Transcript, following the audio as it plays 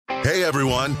Hey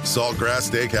everyone, Saltgrass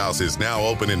Steakhouse is now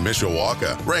open in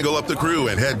Mishawaka. Wrangle up the crew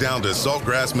and head down to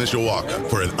Saltgrass Mishawaka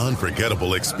for an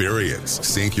unforgettable experience.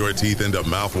 Sink your teeth into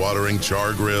mouth-watering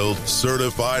char-grilled,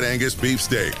 certified Angus beef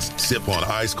steaks. Sip on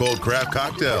ice-cold craft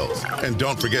cocktails. And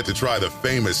don't forget to try the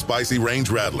famous spicy range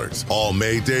rattlers, all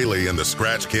made daily in the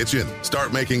Scratch Kitchen.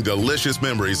 Start making delicious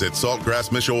memories at Saltgrass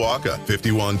Mishawaka,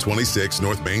 5126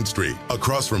 North Main Street,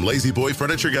 across from Lazy Boy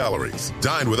Furniture Galleries.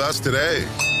 Dine with us today.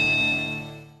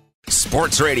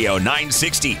 Sports Radio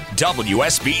 960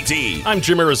 WSBT. I'm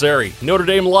Jimmy Rosari. Notre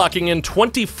Dame locking in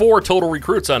 24 total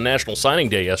recruits on National Signing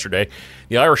Day yesterday.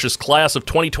 The Irish's class of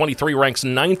 2023 ranks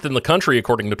 9th in the country,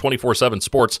 according to 24/7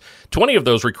 Sports. 20 of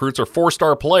those recruits are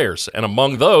four-star players, and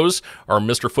among those are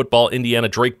Mr. Football Indiana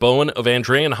Drake Bowen of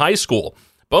Andrean High School.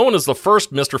 Bowen is the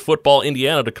first Mr. Football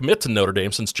Indiana to commit to Notre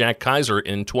Dame since Jack Kaiser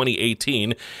in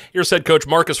 2018. Here's head coach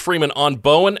Marcus Freeman on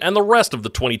Bowen and the rest of the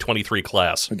 2023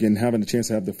 class. Again, having the chance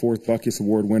to have the fourth Buckus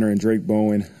Award winner in Drake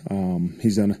Bowen,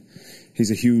 he's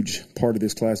a huge part of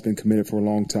this class, been committed for a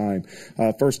long time.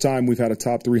 First time we've had a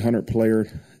top 300 player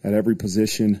at every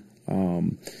position.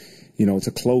 It's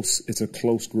a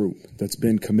close group that's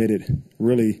been committed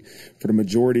really for the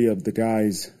majority of the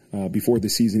guys before the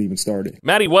season even started.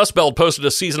 Maddie Westbeld posted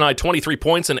a season-high 23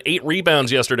 points and 8 rebounds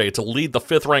yesterday to lead the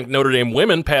 5th-ranked Notre Dame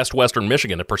women past Western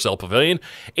Michigan at Purcell Pavilion,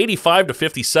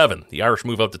 85-57. The Irish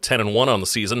move up to 10-1 on the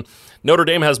season. Notre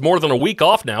Dame has more than a week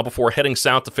off now before heading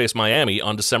south to face Miami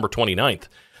on December 29th.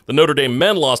 The Notre Dame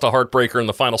men lost a heartbreaker in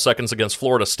the final seconds against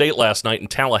Florida State last night in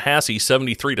Tallahassee,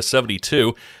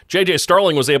 73-72. J.J.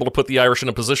 Starling was able to put the Irish in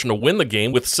a position to win the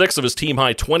game with 6 of his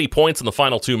team-high 20 points in the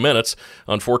final 2 minutes.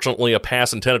 Unfortunately, a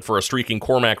pass intended for a streaking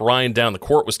Cormac Ryan down the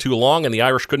court was too long, and the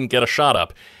Irish couldn't get a shot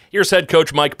up. Here's head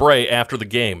coach Mike Bray after the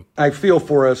game. I feel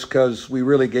for us because we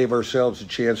really gave ourselves a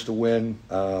chance to win.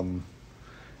 And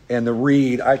the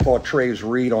read, I thought Trey's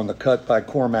read on the cut by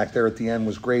Cormac there at the end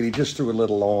was great. He just threw a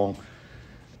little long.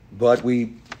 But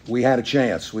we had a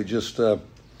chance. We just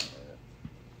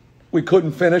we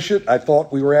couldn't finish it. I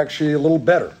thought we were actually a little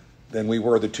better than we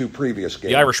were the 2 previous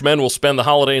games. The Irish men will spend the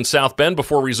holiday in South Bend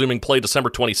before resuming play December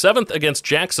 27th against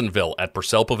Jacksonville at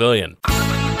Purcell Pavilion.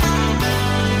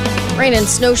 Rain and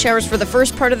snow showers for the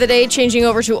first part of the day, changing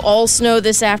over to all snow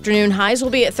this afternoon. Highs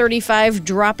will be at 35,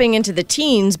 dropping into the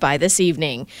teens by this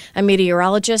evening. I'm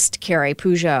meteorologist Carrie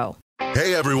Peugeot.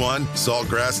 Hey everyone,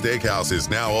 Saltgrass Steakhouse is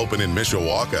now open in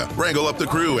Mishawaka. Wrangle up the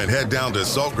crew and head down to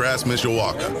Saltgrass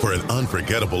Mishawaka for an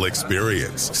unforgettable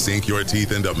experience. Sink your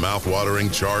teeth into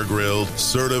mouth-watering char-grilled,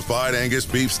 certified Angus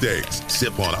beef steaks.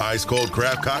 Sip on ice-cold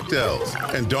craft cocktails.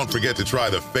 And don't forget to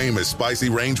try the famous spicy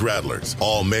range rattlers,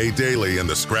 all made daily in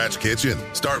the Scratch Kitchen.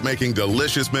 Start making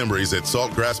delicious memories at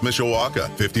Saltgrass Mishawaka,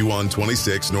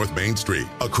 5126 North Main Street,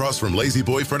 across from Lazy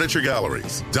Boy Furniture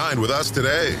Galleries. Dine with us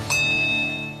today.